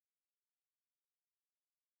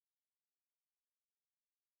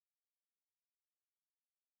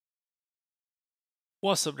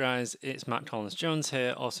What's up guys, it's Matt Collins-Jones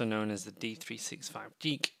here, also known as the D365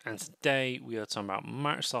 Geek, and today we are talking about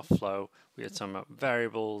Microsoft Flow, we are talking about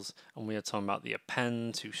variables, and we are talking about the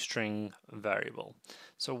append to string variable.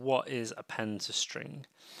 So what is append to string?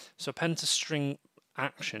 So append to string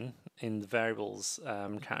action in the variables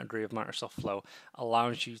category of Microsoft Flow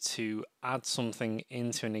allows you to add something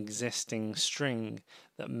into an existing string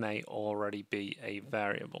that may already be a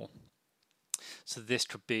variable. So this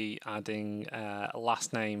could be adding a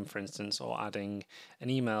last name, for instance, or adding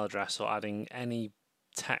an email address, or adding any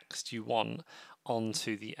text you want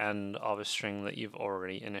onto the end of a string that you've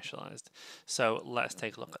already initialized. So let's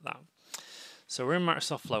take a look at that. So we're in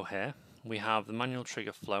Microsoft Flow here. We have the manual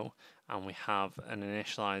trigger flow, and we have an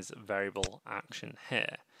initialized variable action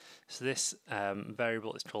here. So this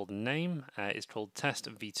variable is called name. It's called test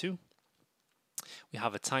v2. We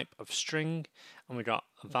have a type of string, and we got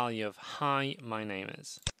a value of hi, my name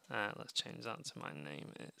is. Let's change that to my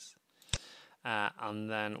name is. And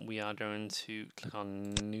then we are going to click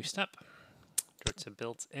on new step, go to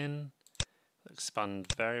built-in,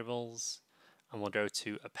 expand variables, and we'll go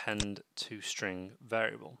to append to string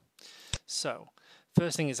variable. So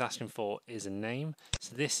first thing it's asking for is a name.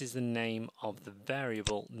 So this is the name of the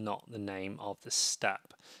variable, not the name of the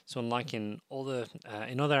step. So unlike in other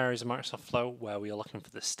areas of Microsoft Flow where we are looking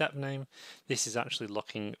for the step name, this is actually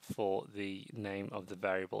looking for the name of the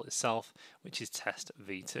variable itself, which is test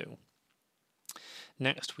v2.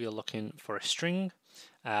 Next, we are looking for a string,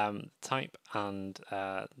 type and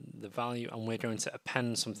the value, and we're going to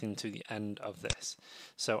append something to the end of this.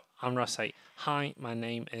 So I'm going to say, hi, my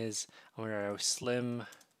name is, and we're going to go Slim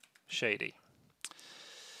Shady.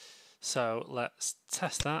 So let's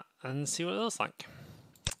test that and see what it looks like.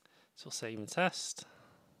 So we'll save and test.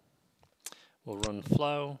 We'll run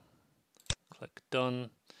flow, click done,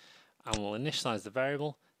 and we'll initialize the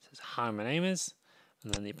variable. It says, hi, my name is,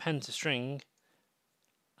 and then the append to string,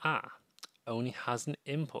 only has an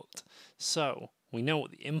input. So we know what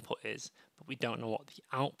the input is, but we don't know what the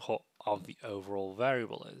output of the overall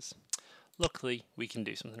variable is. Luckily, we can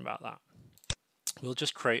do something about that. We'll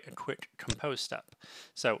just create a quick compose step.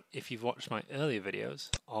 So if you've watched my earlier videos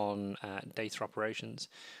on data operations,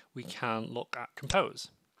 we can look at compose.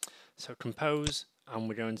 So compose, and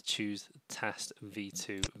we're going to choose test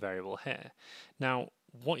v2 variable here. Now,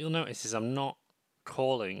 what you'll notice is I'm not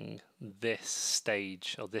calling this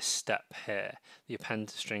stage or this step here the append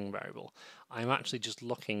to string variable. I'm actually just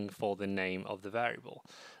looking for the name of the variable.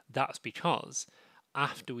 That's because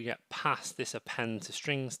after we get past this append to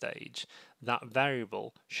string stage, that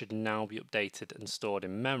variable should now be updated and stored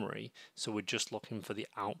in memory, so we're just looking for the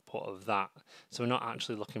output of that. So we're not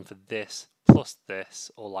actually looking for this plus this,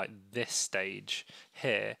 or like this stage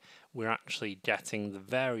here. We're actually getting the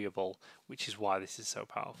variable, which is why this is so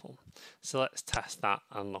powerful. So let's test that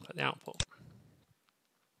and look at the output.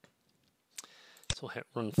 So we'll hit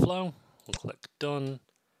run flow, we'll click done,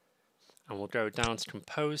 and we'll go down to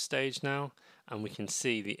compose stage now, and we can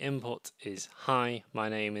see the input is hi, my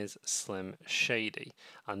name is Slim Shady,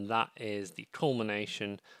 and that is the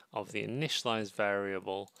culmination of the initialized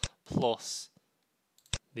variable plus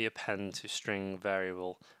the append to string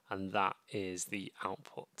variable, and that is the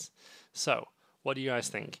output. So what do you guys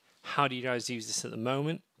think? How do you guys use this at the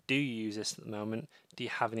moment? Do you use this at the moment? Do you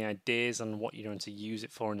have any ideas on what you're going to use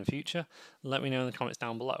it for in the future? Let me know in the comments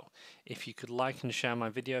down below. If you could like and share my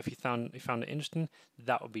video if you found it interesting,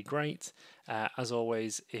 that would be great. As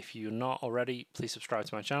always, if you're not already, please subscribe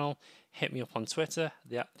to my channel. Hit me up on Twitter,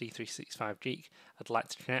 the @D365Geek. I'd like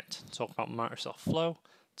to connect, talk about Microsoft Flow,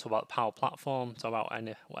 talk about the Power Platform, talk about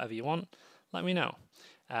whatever you want. Let me know.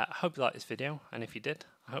 I hope you liked this video, and if you did,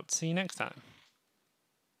 I hope to see you next time.